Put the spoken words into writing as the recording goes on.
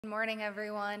Good morning,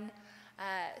 everyone.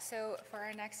 So for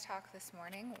our next talk this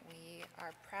morning, we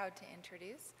are proud to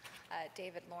introduce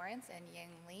David Lawrence and Ying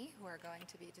Li, who are going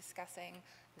to be discussing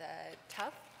the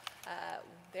TUF,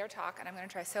 their talk, and I'm going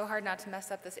to try so hard not to mess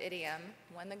up this idiom.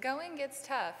 When the going gets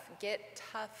tough, get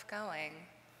tough going.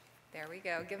 There we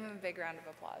go. Give them a big round of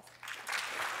applause.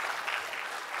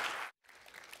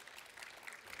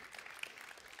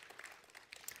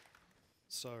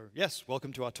 So yes,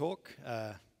 welcome to our talk.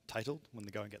 Titled, When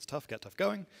the Going Gets Tough, Get Tough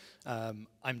Going.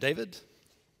 I'm David.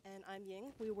 And I'm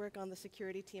Ying. We work on the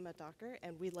security team at Docker,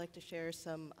 and we'd like to share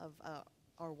some of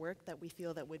our work that we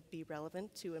feel that would be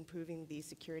relevant to improving the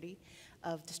security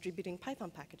of distributing Python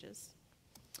packages.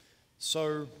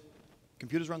 So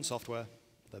computers run software.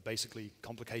 They're basically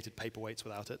complicated paperweights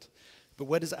without it. But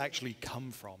where does it actually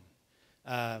come from?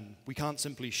 We can't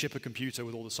simply ship a computer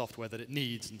with all the software that it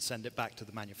needs and send it back to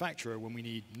the manufacturer when we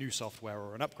need new software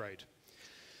or an upgrade.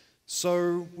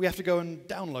 So we have to go and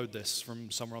download this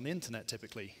from somewhere on the internet,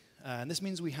 typically. And this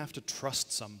means we have to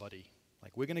trust somebody.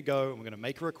 Like, we're going to go and we're going to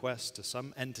make a request to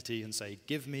some entity and say,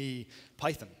 give me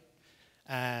Python.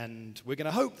 And we're going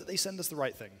to hope that they send us the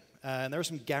right thing. And there are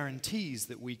some guarantees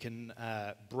that we can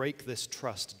break this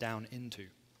trust down into.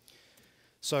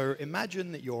 So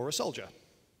imagine that you're a soldier.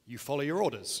 You follow your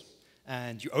orders.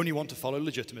 And you only want to follow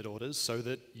legitimate orders so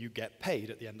that you get paid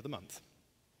at the end of the month.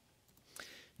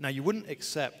 Now, you wouldn't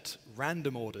accept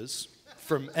random orders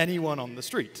from anyone on the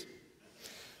street.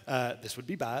 This would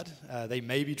be bad. They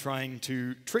may be trying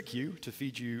to trick you to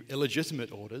feed you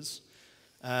illegitimate orders.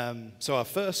 So our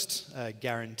first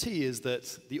guarantee is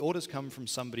that the orders come from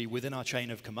somebody within our chain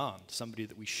of command, somebody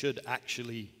that we should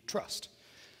actually trust.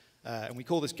 And we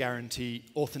call this guarantee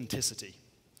authenticity,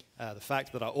 the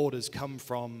fact that our orders come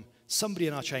from somebody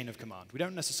in our chain of command. We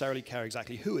don't necessarily care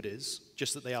exactly who it is,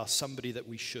 just that they are somebody that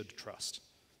we should trust.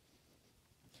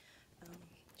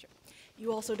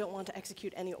 You also don't want to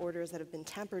execute any orders that have been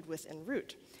tampered with en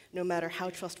route. No matter how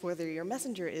trustworthy your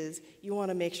messenger is, you want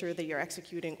to make sure that you're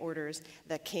executing orders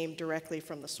that came directly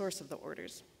from the source of the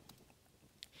orders.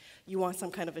 You want some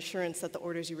kind of assurance that the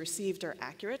orders you received are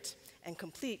accurate and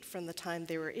complete from the time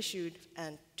they were issued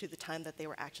and to the time that they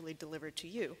were actually delivered to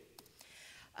you.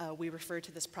 We refer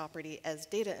to this property as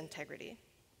data integrity.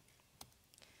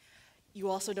 You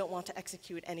also don't want to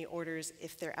execute any orders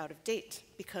if they're out of date,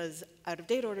 because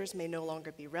out-of-date orders may no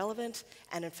longer be relevant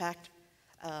and, in fact,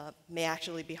 may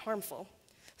actually be harmful.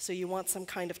 So you want some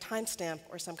kind of timestamp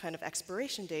or some kind of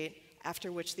expiration date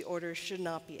after which the order should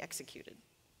not be executed.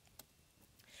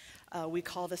 We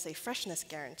call this a freshness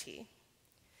guarantee.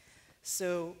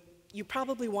 So you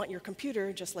probably want your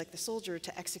computer, just like the soldier,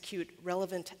 to execute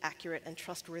relevant, accurate, and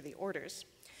trustworthy orders.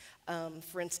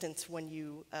 For instance, when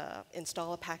you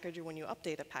install a package or when you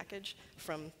update a package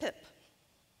from pip.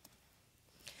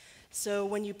 So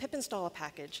when you pip install a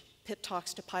package, pip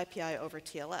talks to PyPI over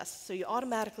TLS. So you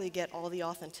automatically get all the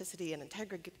authenticity and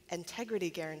integrity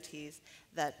guarantees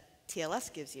that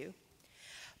TLS gives you.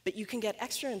 But you can get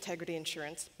extra integrity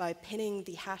insurance by pinning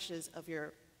the hashes of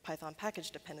your Python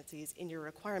package dependencies in your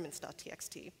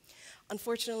requirements.txt.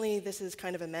 Unfortunately, this is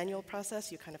kind of a manual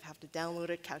process. You kind of have to download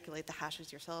it, calculate the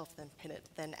hashes yourself, then pin it,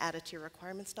 then add it to your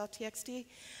requirements.txt.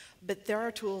 But there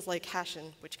are tools like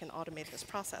Hashin which can automate this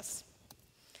process.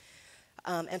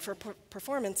 And for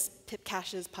performance, pip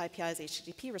caches PyPI's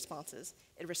HTTP responses.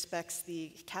 It respects the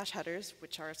cache headers,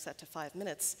 which are set to 5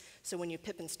 minutes. So when you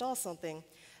pip install something,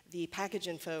 the package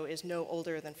info is no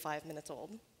older than 5 minutes old.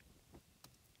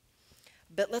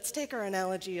 But let's take our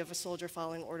analogy of a soldier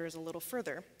following orders a little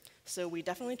further. So we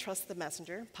definitely trust the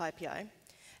messenger, PyPI,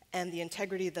 and the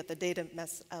integrity that the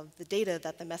data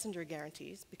that the messenger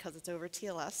guarantees, because it's over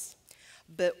TLS.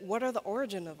 But what are the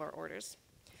origin of our orders?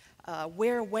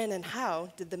 Where, when, and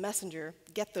how did the messenger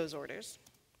get those orders?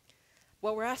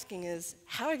 What we're asking is,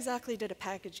 how exactly did a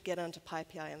package get onto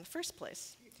PyPI in the first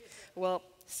place? Well,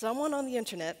 someone on the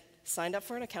internet signed up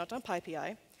for an account on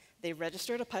PyPI. They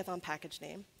registered a Python package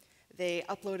name. They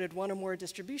uploaded one or more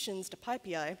distributions to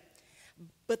PyPI,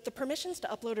 but the permissions to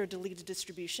upload or delete a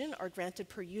distribution are granted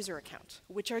per user account,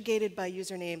 which are gated by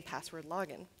username, password,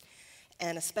 login.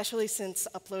 And especially since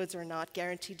uploads are not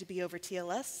guaranteed to be over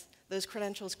TLS, those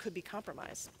credentials could be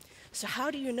compromised. So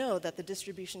how do you know that the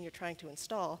distribution you're trying to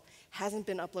install hasn't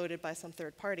been uploaded by some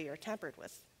third party or tampered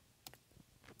with?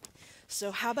 So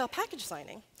how about package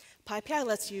signing? PyPI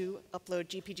lets you upload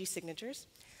GPG signatures.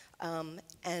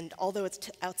 And although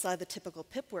it's outside the typical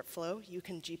pip workflow, you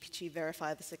can GPG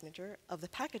verify the signature of the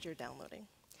package you're downloading.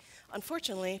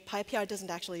 Unfortunately, PyPI doesn't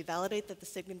actually validate that the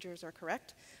signatures are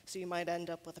correct, so you might end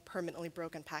up with a permanently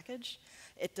broken package.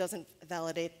 It doesn't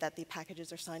validate that the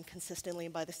packages are signed consistently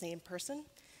by the same person,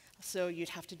 So you'd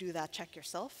have to do that check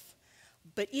yourself.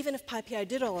 But even if PyPI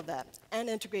did all of that and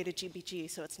integrated GPG,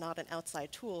 so it's not an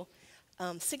outside tool,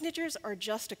 signatures are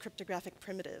just a cryptographic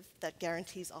primitive that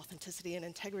guarantees authenticity and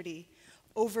integrity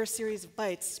over a series of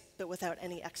bytes, but without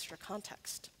any extra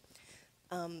context.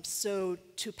 So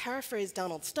to paraphrase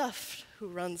Donald Stuff, who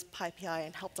runs PyPI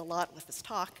and helped a lot with this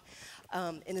talk,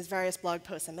 in his various blog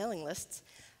posts and mailing lists,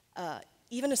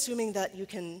 even assuming that you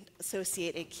can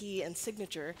associate a key and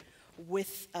signature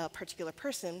with a particular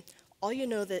person, all you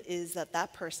know is that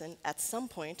that person, at some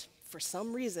point, for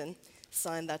some reason,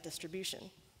 signed that distribution.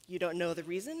 You don't know the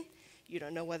reason, you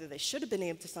don't know whether they should have been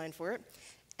able to sign for it,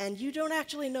 and you don't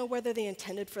actually know whether they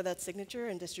intended for that signature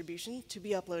and distribution to be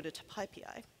uploaded to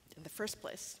PyPI in the first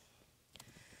place.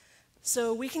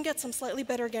 So we can get some slightly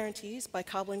better guarantees by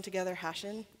cobbling together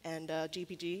Hashin and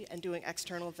GPG and doing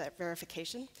external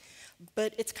verification,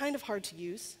 but it's kind of hard to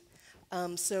use.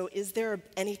 So is there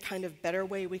any kind of better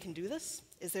way we can do this?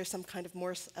 Is there some kind of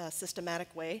more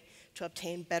systematic way to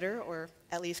obtain better or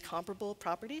at least comparable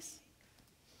properties?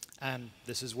 And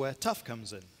this is where TUF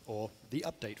comes in, or the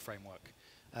update framework.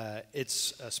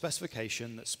 It's a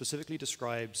specification that specifically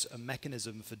describes a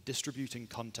mechanism for distributing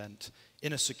content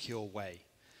in a secure way.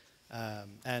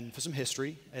 And for some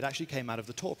history, it actually came out of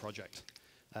the Tor project.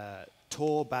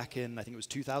 Tor, back in, I think it was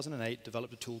 2008,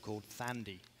 developed a tool called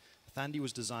Thandy. Thandy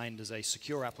was designed as a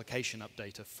secure application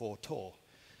updater for Tor.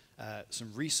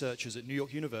 Some researchers at New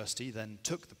York University then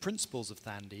took the principles of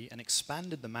Thandy and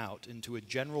expanded them out into a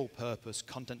general-purpose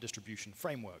content distribution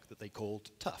framework that they called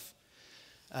TUF.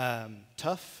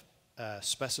 TUF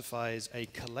specifies a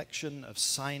collection of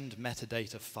signed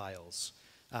metadata files.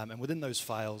 And within those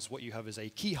files, what you have is a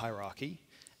key hierarchy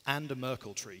and a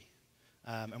Merkle tree.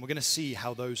 And we're going to see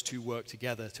how those two work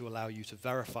together to allow you to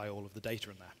verify all of the data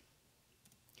in there.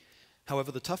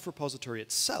 However, the TUF repository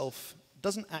itself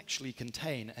doesn't actually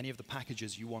contain any of the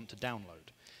packages you want to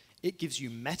download. It gives you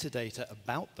metadata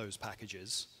about those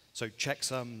packages, so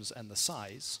checksums and the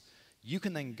size. You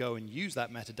can then go and use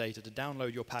that metadata to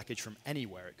download your package from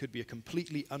anywhere. It could be a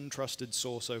completely untrusted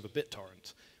source over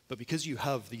BitTorrent. But because you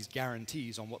have these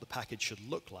guarantees on what the package should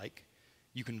look like,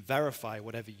 you can verify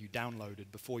whatever you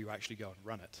downloaded before you actually go and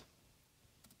run it.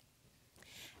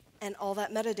 And all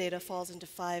that metadata falls into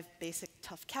 5 basic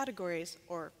TUF categories,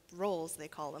 or roles, they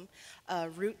call them: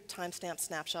 root, timestamp,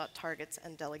 snapshot, targets,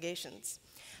 and delegations.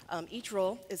 Each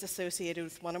role is associated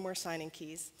with one or more signing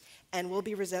keys, and we'll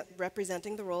be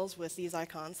representing the roles with these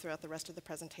icons throughout the rest of the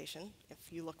presentation,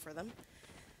 if you look for them.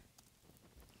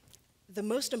 The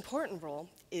most important role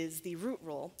is the root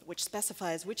role, which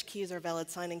specifies which keys are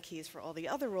valid signing keys for all the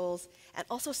other roles, and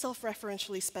also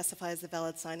self-referentially specifies the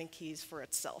valid signing keys for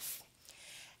itself.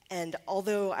 And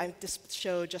although I just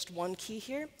show just one key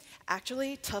here,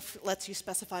 actually TUF lets you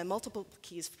specify multiple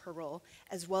keys per role,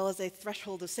 as well as a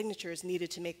threshold of signatures needed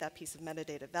to make that piece of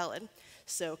metadata valid.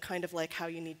 So kind of like how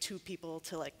you need 2 people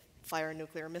to fire a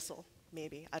nuclear missile,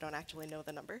 maybe. I don't actually know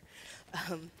the number.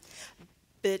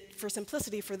 But for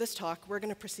simplicity for this talk, we're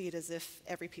going to proceed as if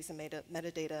every piece of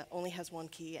metadata only has 1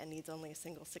 key and needs only a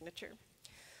single signature.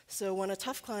 So when a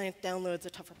TUF client downloads a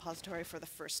TUF repository for the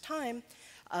first time,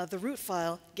 the root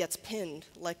file gets pinned,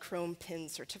 like Chrome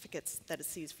pins certificates that it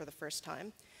sees for the first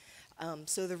time.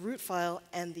 So the root file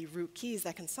and the root keys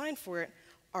that can sign for it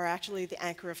are actually the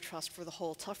anchor of trust for the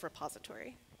whole TUF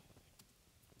repository,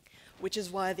 which is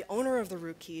why the owner of the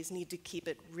root keys need to keep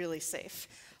it really safe.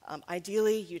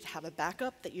 Ideally, you'd have a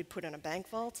backup that you'd put in a bank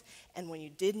vault, and when you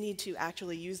did need to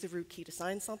actually use the root key to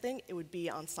sign something, it would be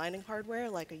on signing hardware,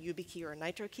 like a YubiKey or a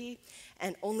Nitro key,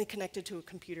 and only connected to a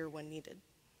computer when needed.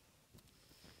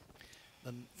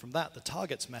 Then from that, the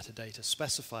targets metadata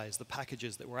specifies the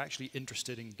packages that we're actually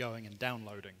interested in going and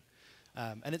downloading.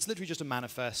 And it's literally just a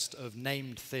manifest of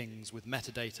named things with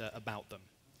metadata about them.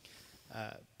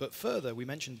 But further, we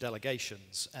mentioned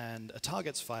delegations, and a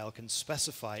targets file can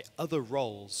specify other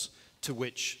roles to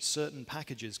which certain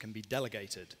packages can be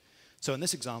delegated. So in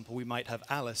this example, we might have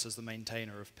Alice as the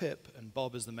maintainer of pip and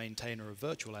Bob as the maintainer of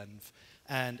virtualenv.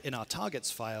 And in our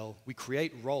targets file, we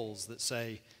create roles that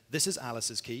say, this is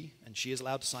Alice's key, and she is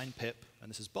allowed to sign pip, and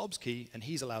this is Bob's key, and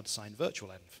he's allowed to sign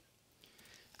virtualenv.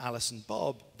 Alice and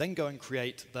Bob then go and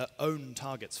create their own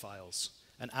targets files.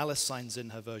 And Alice signs in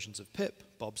her versions of pip,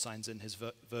 Bob signs in his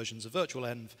versions of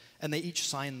virtualenv, and they each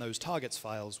sign those targets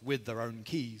files with their own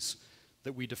keys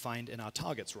that we defined in our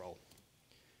targets role.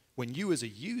 When you as a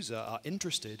user are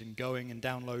interested in going and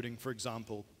downloading, for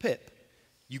example, pip,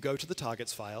 you go to the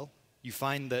targets file, you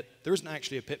find that there isn't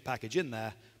actually a pip package in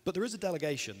there, but there is a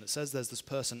delegation that says there's this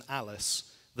person,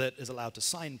 Alice, that is allowed to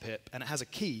sign pip, and it has a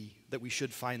key that we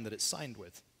should find that it's signed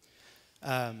with.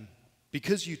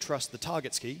 Because you trust the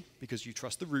targets key, because you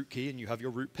trust the root key and you have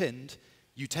your root pinned,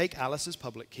 you take Alice's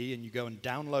public key and you go and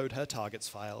download her targets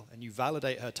file and you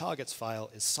validate her targets file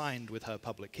is signed with her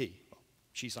public key. Well,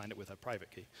 she signed it with her private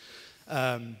key.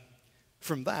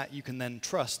 From that, you can then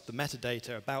trust the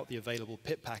metadata about the available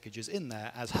pip packages in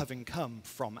there as having come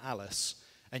from Alice.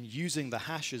 And using the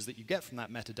hashes that you get from that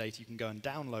metadata, you can go and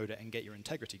download it and get your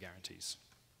integrity guarantees.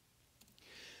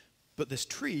 But this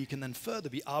tree can then further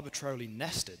be arbitrarily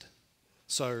nested.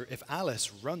 So if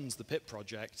Alice runs the pip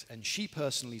project and she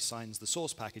personally signs the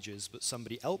source packages, but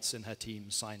somebody else in her team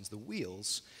signs the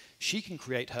wheels, she can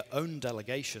create her own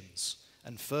delegations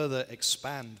and further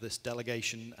expand this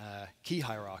delegation key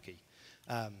hierarchy.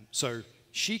 So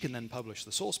she can then publish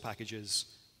the source packages,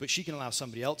 but she can allow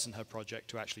somebody else in her project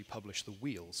to actually publish the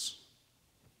wheels.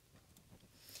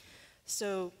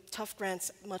 So TUF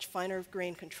grants much finer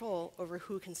grained control over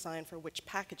who can sign for which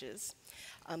packages,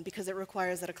 because it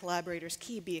requires that a collaborator's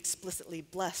key be explicitly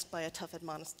blessed by a TUF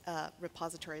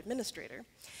repository administrator.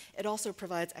 It also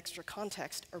provides extra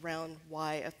context around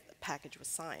why a package was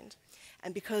signed.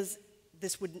 And because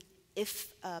this would,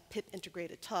 if pip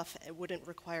integrated TUF, it wouldn't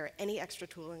require any extra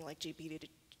tooling like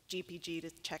GPG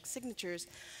to check signatures,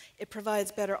 it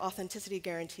provides better authenticity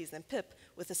guarantees than pip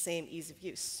with the same ease of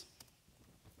use.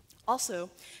 Also,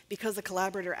 because the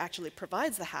collaborator actually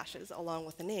provides the hashes along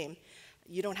with the name,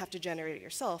 you don't have to generate it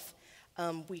yourself.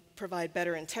 We provide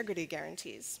better integrity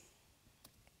guarantees.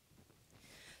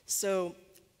 So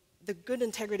the good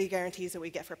integrity guarantees that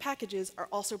we get for packages are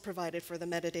also provided for the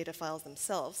metadata files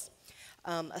themselves.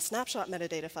 A snapshot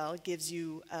metadata file gives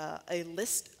you a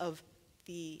list of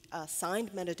the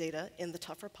signed metadata in the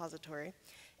TUF repository,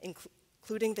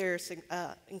 including their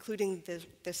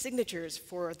signatures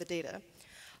for the data.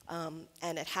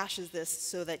 And it hashes this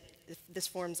so that this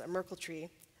forms a Merkle tree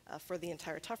for the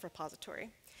entire TUF repository.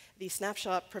 The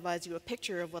snapshot provides you a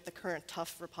picture of what the current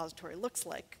TUF repository looks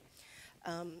like.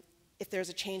 If there's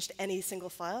a change to any single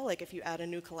file, like if you add a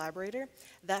new collaborator,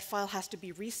 that file has to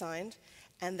be re-signed,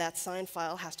 and that signed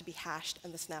file has to be hashed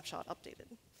and the snapshot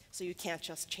updated. So you can't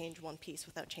just change one piece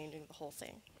without changing the whole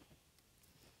thing.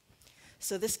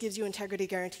 So this gives you integrity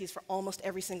guarantees for almost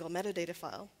every single metadata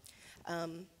file.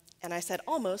 And I said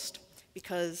almost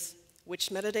because which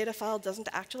metadata file doesn't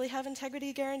actually have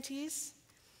integrity guarantees?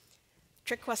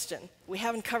 Trick question. We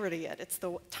haven't covered it yet. It's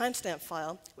the timestamp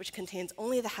file, which contains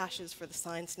only the hashes for the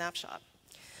signed snapshot.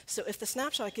 So if the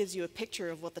snapshot gives you a picture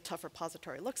of what the TUF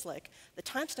repository looks like, the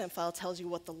timestamp file tells you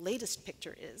what the latest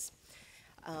picture is.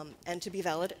 And to be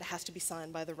valid, it has to be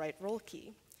signed by the right role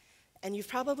key. And you've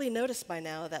probably noticed by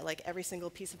now that like every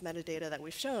single piece of metadata that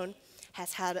we've shown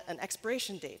has had an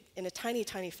expiration date in a tiny,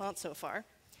 tiny font so far.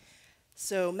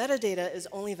 So metadata is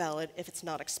only valid if it's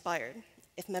not expired.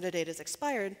 If metadata is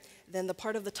expired, then the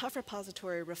part of the TUF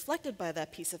repository reflected by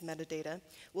that piece of metadata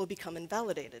will become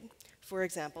invalidated. For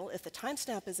example, if the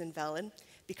timestamp is invalid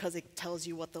because it tells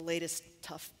you what the latest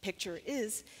TUF picture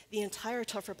is, the entire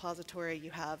TUF repository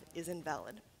you have is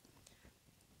invalid.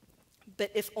 But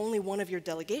if only one of your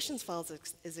delegations files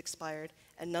is expired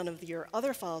and none of your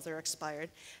other files are expired,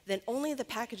 then only the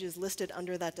packages listed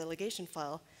under that delegation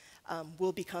file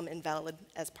will become invalid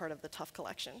as part of the TUF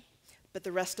collection. But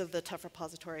the rest of the TUF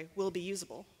repository will be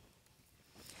usable.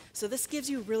 So this gives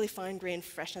you really fine-grained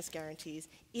freshness guarantees,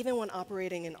 even when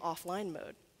operating in offline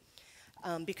mode.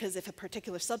 Because if a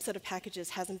particular subset of packages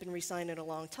hasn't been re-signed in a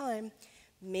long time,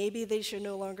 maybe they should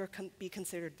no longer be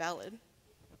considered valid.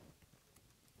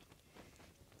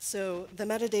 So the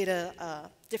metadata,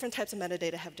 different types of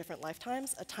metadata have different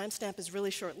lifetimes. A timestamp is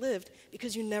really short-lived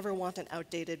because you never want an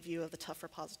outdated view of the TUF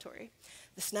repository.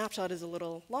 The snapshot is a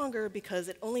little longer because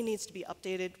it only needs to be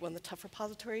updated when the TUF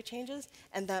repository changes,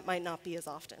 and that might not be as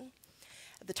often.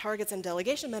 The targets and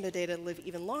delegation metadata live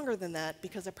even longer than that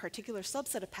because a particular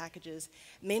subset of packages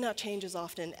may not change as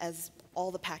often as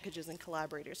all the packages and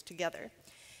collaborators together.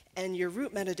 And your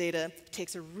root metadata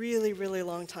takes a really, really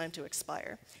long time to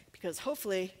expire because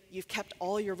hopefully you've kept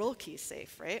all your role keys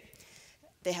safe, right?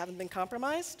 They haven't been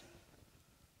compromised?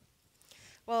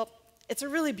 Well, it's a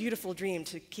really beautiful dream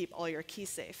to keep all your keys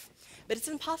safe, but it's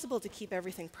impossible to keep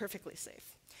everything perfectly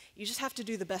safe. You just have to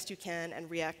do the best you can and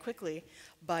react quickly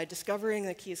by discovering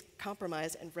the key is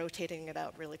compromised and rotating it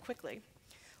out really quickly.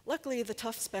 Luckily, the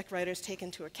TUF spec writers take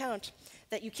into account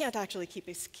that you can't actually keep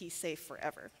a key safe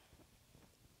forever.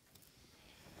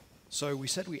 So we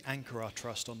said we anchor our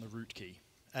trust on the root key.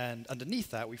 And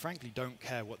underneath that, we frankly don't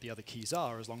care what the other keys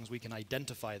are as long as we can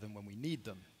identify them when we need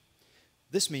them.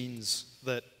 This means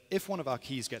that if one of our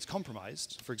keys gets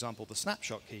compromised, for example, the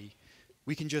snapshot key,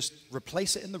 we can just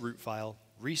replace it in the root file,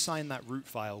 re-sign that root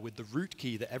file with the root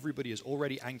key that everybody is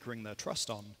already anchoring their trust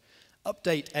on,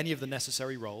 update any of the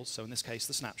necessary roles, so in this case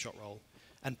the snapshot role,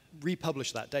 and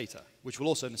republish that data, which will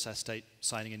also necessitate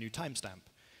signing a new timestamp.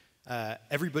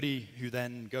 Everybody who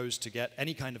then goes to get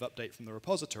any kind of update from the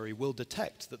repository will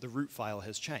detect that the root file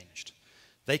has changed.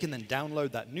 They can then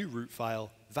download that new root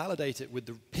file, validate it with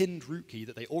the pinned root key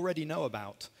that they already know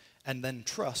about, and then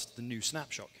trust the new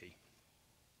snapshot key.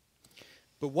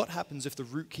 But what happens if the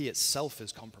root key itself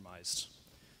is compromised?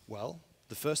 Well,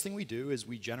 the first thing we do is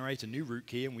we generate a new root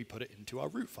key and we put it into our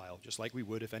root file, just like we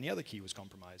would if any other key was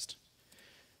compromised.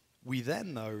 We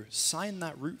then, though, sign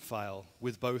that root file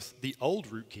with both the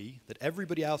old root key that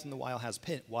everybody out in the wild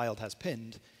has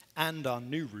pinned and our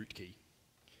new root key.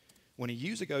 When a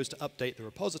user goes to update the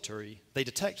repository, they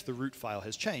detect the root file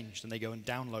has changed and they go and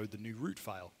download the new root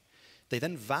file. They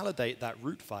then validate that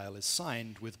root file is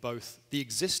signed with both the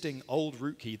existing old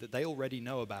root key that they already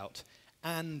know about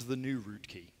and the new root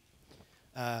key.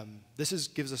 This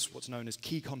gives us what's known as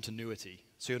key continuity.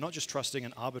 So you're not just trusting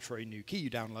an arbitrary new key you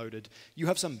downloaded, you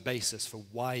have some basis for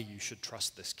why you should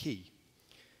trust this key.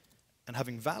 And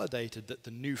having validated that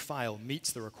the new file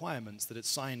meets the requirements, that it's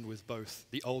signed with both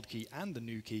the old key and the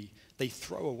new key, they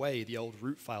throw away the old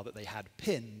root file that they had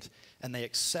pinned, and they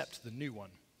accept the new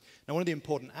one. Now, one of the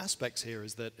important aspects here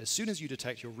is that as soon as you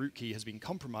detect your root key has been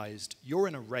compromised, you're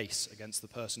in a race against the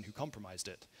person who compromised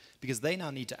it, because they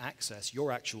now need to access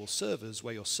your actual servers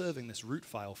where you're serving this root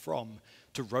file from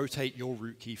to rotate your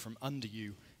root key from under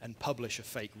you and publish a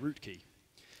fake root key.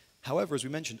 However, as we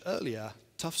mentioned earlier,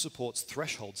 TUF supports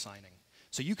threshold signing.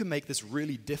 So you can make this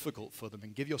really difficult for them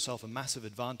and give yourself a massive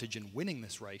advantage in winning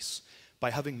this race by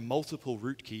having multiple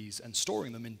root keys and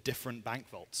storing them in different bank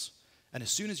vaults. And as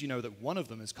soon as you know that one of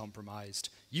them is compromised,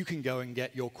 you can go and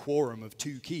get your quorum of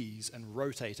 2 keys and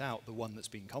rotate out the one that's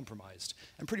been compromised,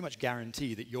 and pretty much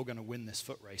guarantee that you're going to win this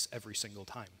foot race every single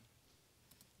time.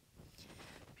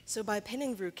 So by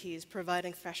pinning root keys,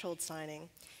 providing threshold signing,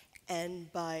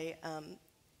 and by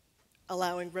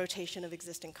allowing rotation of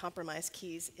existing compromised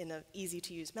keys in an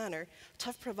easy-to-use manner,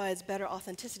 TUF provides better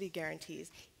authenticity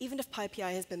guarantees, even if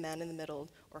PyPI has been man in the middle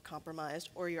or compromised,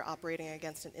 or you're operating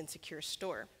against an insecure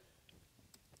store.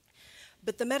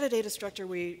 But the metadata structure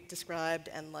we described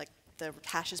and like the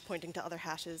hashes pointing to other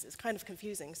hashes is kind of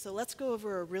confusing. So let's go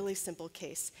over a really simple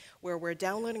case where we're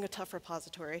downloading a TUF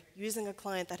repository using a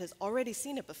client that has already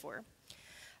seen it before.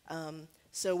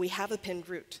 So we have a pinned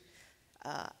root.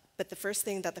 But the first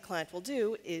thing that the client will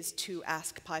do is to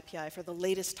ask PyPI for the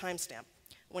latest timestamp.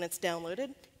 When it's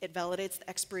downloaded, it validates the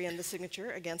expiry and the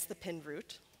signature against the pinned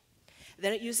root.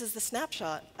 Then it uses the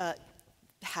snapshot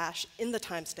hash in the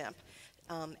timestamp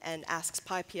and asks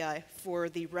PyPI for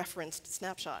the referenced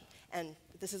snapshot. And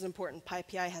this is important.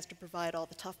 PyPI has to provide all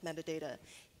the TUF metadata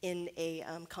in a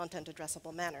content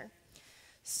addressable manner.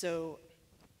 So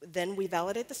then we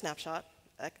validate the snapshot,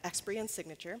 expiry and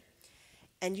signature,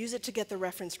 and use it to get the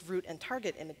referenced root and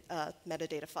target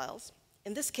metadata files.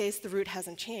 In this case, the root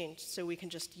hasn't changed, so we can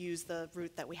just use the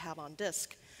root that we have on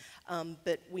disk.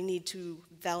 But we need to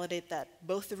validate that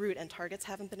both the root and targets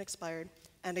haven't been expired,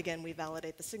 and again, we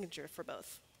validate the signature for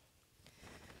both.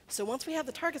 So once we have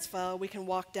the targets file, we can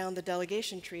walk down the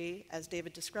delegation tree, as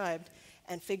David described,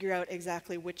 and figure out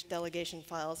exactly which delegation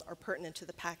files are pertinent to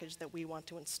the package that we want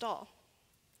to install.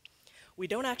 We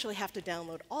don't actually have to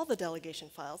download all the delegation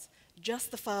files,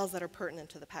 just the files that are pertinent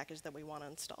to the package that we want to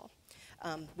install.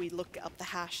 We look up the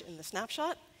hash in the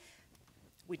snapshot,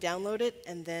 we download it,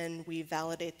 and then we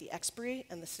validate the expiry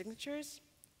and the signatures.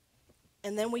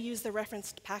 And then we use the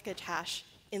referenced package hash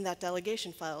in that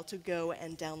delegation file to go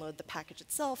and download the package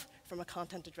itself from a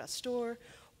content address store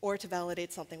or to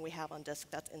validate something we have on disk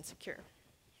that's insecure.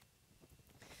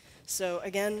 So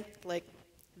again, like,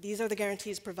 these are the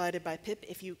guarantees provided by pip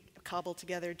if you cobble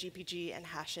together GPG and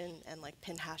hashin and like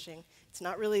pin hashing. It's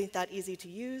not really that easy to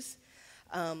use,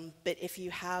 but if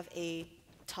you have a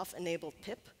TUF-enabled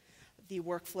pip, the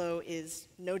workflow is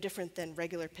no different than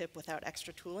regular pip without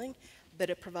extra tooling, but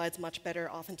it provides much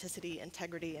better authenticity,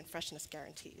 integrity, and freshness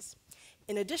guarantees.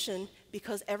 In addition,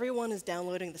 because everyone is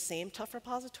downloading the same TUF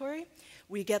repository,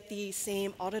 we get the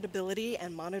same auditability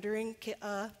and monitoring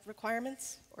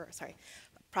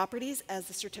properties as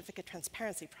the certificate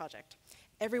transparency project.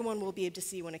 Everyone will be able to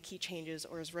see when a key changes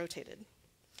or is rotated.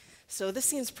 So this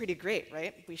seems pretty great,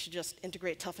 right? We should just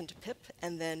integrate TUF into pip,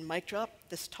 and then mic drop,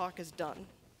 this talk is done.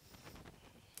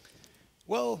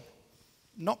 Well,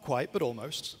 not quite, but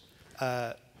almost.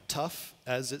 TUF,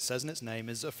 as it says in its name,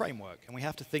 is a framework, and we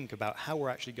have to think about how we're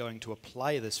actually going to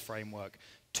apply this framework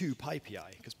to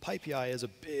PyPI, because PyPI is a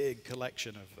big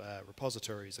collection of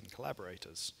repositories and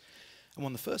collaborators. And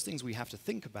one of the first things we have to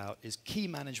think about is key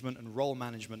management and role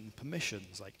management and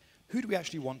permissions, like who do we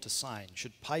actually want to sign?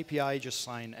 Should PyPI just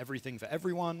sign everything for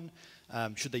everyone?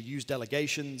 Should they use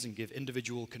delegations and give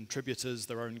individual contributors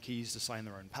their own keys to sign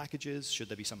their own packages? Should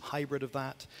there be some hybrid of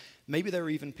that? Maybe there are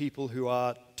even people who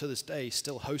are, to this day,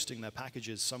 still hosting their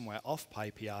packages somewhere off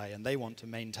PyPI, and they want to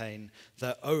maintain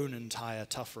their own entire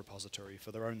TUF repository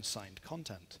for their own signed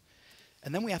content.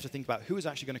 And then we have to think about who is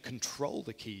actually going to control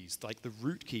the keys, like the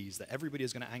root keys that everybody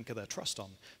is going to anchor their trust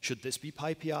on. Should this be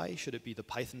PyPI? Should it be the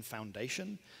Python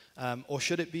Foundation? Or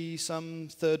should it be some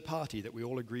third party that we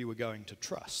all agree we're going to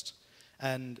trust?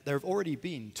 And there have already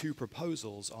been 2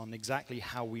 proposals on exactly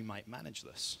how we might manage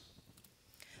this.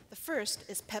 The first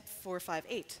is PEP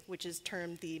 458, which is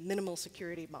termed the minimal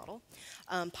security model.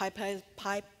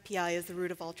 PyPI is the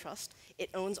root of all trust. It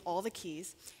owns all the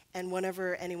keys, and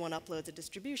whenever anyone uploads a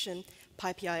distribution,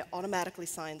 PyPI automatically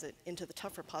signs it into the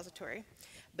TUF repository.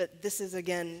 But this is,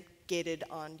 again, gated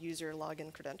on user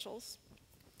login credentials.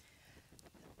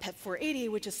 PEP 480,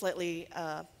 which is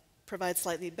provides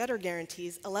slightly better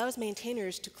guarantees, allows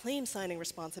maintainers to claim signing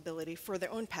responsibility for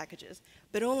their own packages,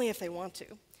 but only if they want to.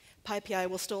 PyPI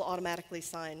will still automatically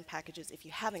sign packages if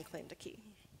you haven't claimed a key.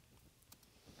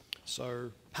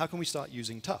 So how can we start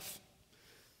using TUF?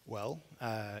 Well,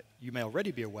 you may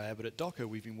already be aware, but at Docker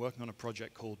we've been working on a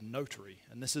project called Notary,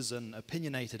 and this is an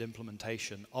opinionated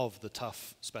implementation of the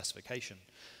TUF specification.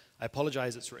 I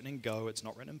apologize, it's written in Go, it's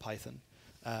not written in Python,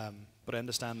 but I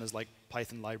understand there's like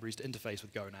Python libraries to interface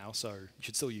with Go now, so you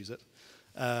should still use it.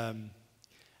 Yeah,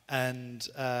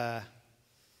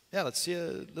 let's see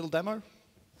a little demo.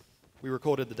 We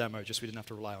recorded the demo just so we didn't have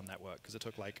to rely on network, because it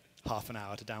took like half an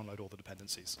hour to download all the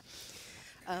dependencies.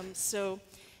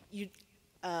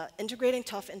 Integrating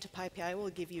TUF into PyPI will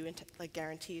give you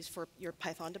guarantees for your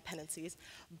Python dependencies,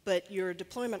 but your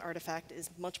deployment artifact is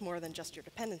much more than just your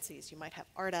dependencies. You might have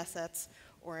art assets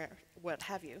or what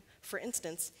have you. For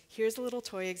instance, here's a little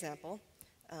toy example.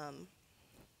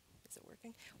 Is it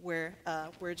working? Where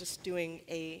we're just doing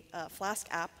a Flask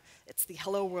app. It's the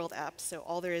Hello World app, so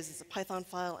all there is a Python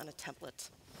file and a template.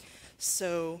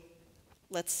 So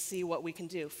let's see what we can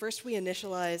do. First, we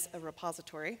initialize a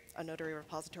repository, a Notary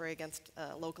repository against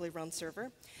a locally run server.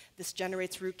 This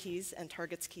generates root keys and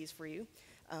targets keys for you.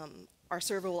 Our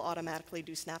server will automatically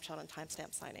do snapshot and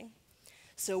timestamp signing.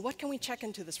 So what can we check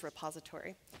into this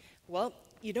repository? Well,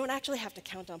 you don't actually have to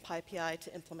count on PyPI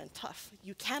to implement TUF.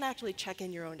 You can actually check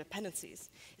in your own dependencies.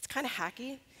 It's kind of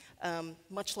hacky.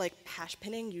 Much like hash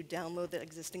pinning, you download the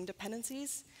existing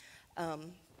dependencies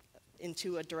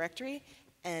into a directory,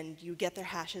 and you get their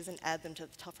hashes and add them to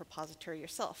the TUF repository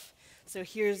yourself. So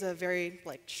here's a very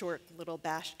short little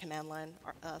bash command line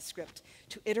script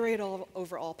to iterate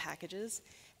over all packages,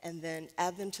 and then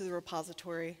add them to the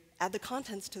repository, add the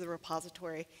contents to the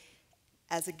repository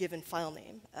as a given file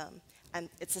name. And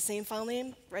it's the same file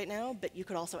name right now, but you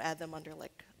could also add them under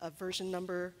a version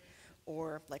number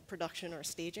or production or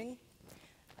staging.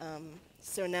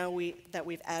 So now that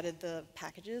we've added the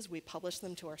packages, we publish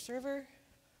them to our server,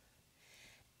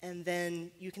 and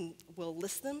then we'll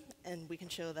list them, and we can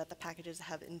show that the packages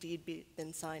have indeed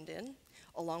been signed in,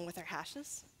 along with their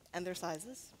hashes and their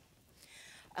sizes.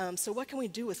 So what can we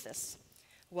do with this?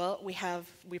 Well,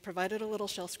 we provided a little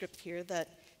shell script here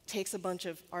that takes a bunch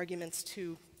of arguments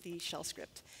to the shell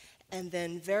script, and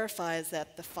then verifies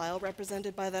that the file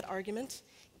represented by that argument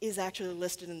is actually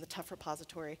listed in the TUF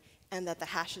repository, and that the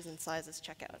hashes and sizes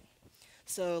check out.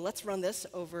 So let's run this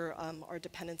over our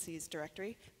dependencies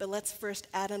directory, but let's first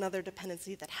add another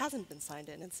dependency that hasn't been signed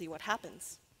in and see what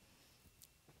happens.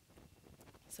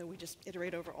 So we just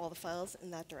iterate over all the files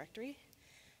in that directory,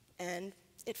 and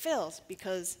it fails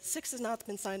because 6 has not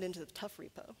been signed into the TUF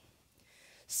repo.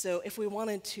 So if we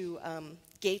wanted to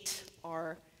gate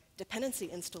our dependency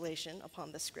installation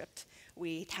upon this script,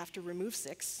 we have to remove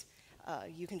 6.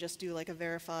 You can just do a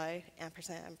verify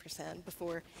 &&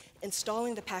 before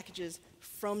installing the packages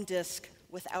from disk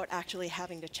without actually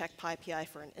having to check PyPI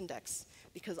for an index,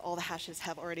 because all the hashes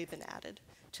have already been added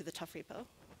to the TUF repo.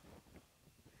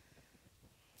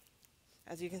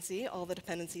 As you can see, all the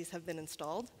dependencies have been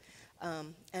installed,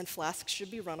 and Flask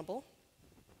should be runnable.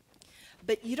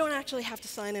 But you don't actually have to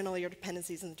sign in all your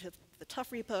dependencies into the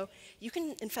TUF repo. You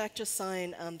can, in fact, just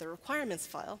sign the requirements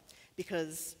file,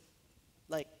 because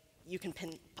you can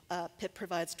pip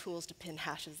provides tools to pin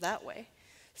hashes that way.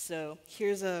 So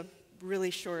here's a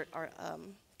really short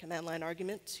command line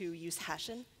argument to use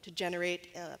hashin to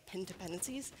generate pin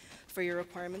dependencies for your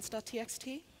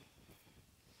requirements.txt.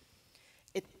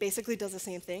 It basically does the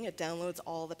same thing. It downloads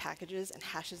all the packages and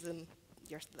hashes them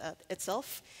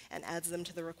itself and adds them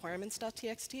to the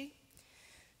requirements.txt.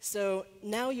 So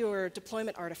now your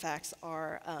deployment artifacts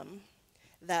are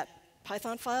that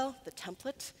Python file, the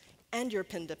template, and your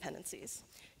pinned dependencies.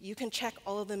 You can check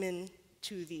all of them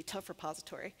into the TUF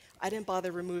repository. I didn't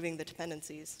bother removing the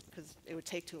dependencies because it would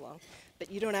take too long,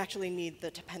 but you don't actually need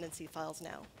the dependency files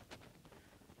now.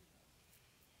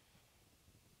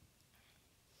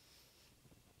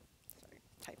 Sorry,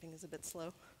 typing is a bit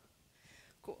slow.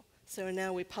 Cool. So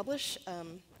now we publish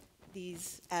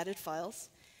these added files,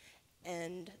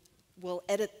 and we'll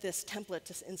edit this template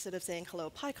to, instead of saying hello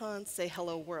PyCon, say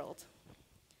hello world.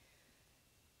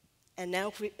 And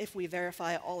now if we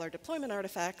verify all our deployment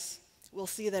artifacts, we'll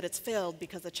see that it's failed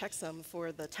because the checksum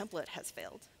for the template has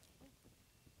failed.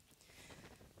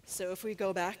 So if we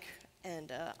go back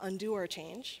and undo our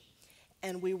change,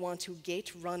 and we want to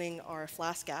gate running our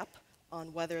Flask app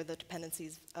on whether the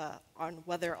dependencies, on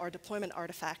whether our deployment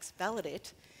artifacts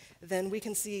validate, then we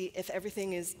can see if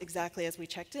everything is exactly as we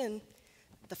checked in,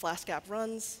 the Flask app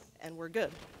runs, and we're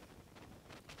good.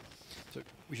 So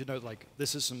we should note, like,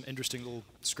 this is some interesting little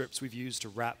scripts we've used to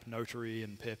wrap Notary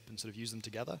and pip and sort of use them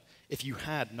together. If you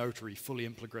had Notary fully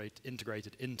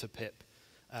integrated into pip,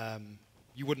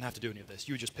 you wouldn't have to do any of this.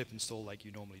 You would just pip install like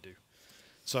you normally do.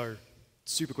 So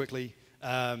super quickly,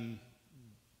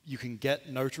 you can get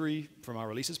Notary from our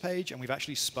releases page, and we've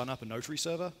actually spun up a Notary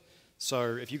server.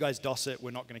 So if you guys DOS it, we're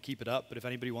not going to keep it up, but if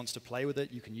anybody wants to play with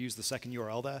it, you can use the second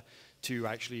URL there to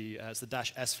actually, it's the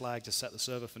 -s flag to set the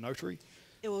server for Notary.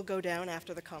 It will go down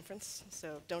after the conference,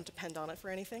 so don't depend on it for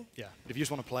anything. Yeah, but if you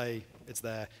just want to play, it's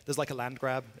there. There's like a land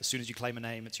grab. As soon as you claim a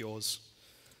name, it's yours.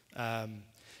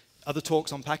 Other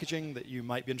talks on packaging that you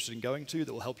might be interested in going to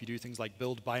that will help you do things like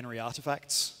build binary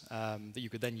artifacts that you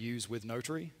could then use with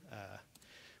Notary.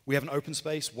 We have an open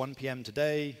space, 1 p.m.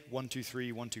 today,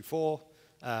 123, 124.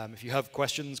 If you have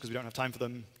questions, because we don't have time for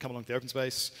them, come along to the open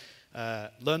space.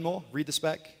 Learn more, read the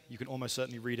spec. You can almost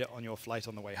certainly read it on your flight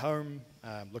on the way home.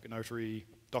 Look at Notary,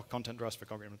 Docker content Rust for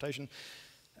concrete implementation.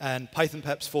 And Python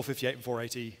PEPs 458 and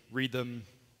 480, read them.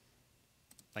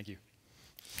 Thank you.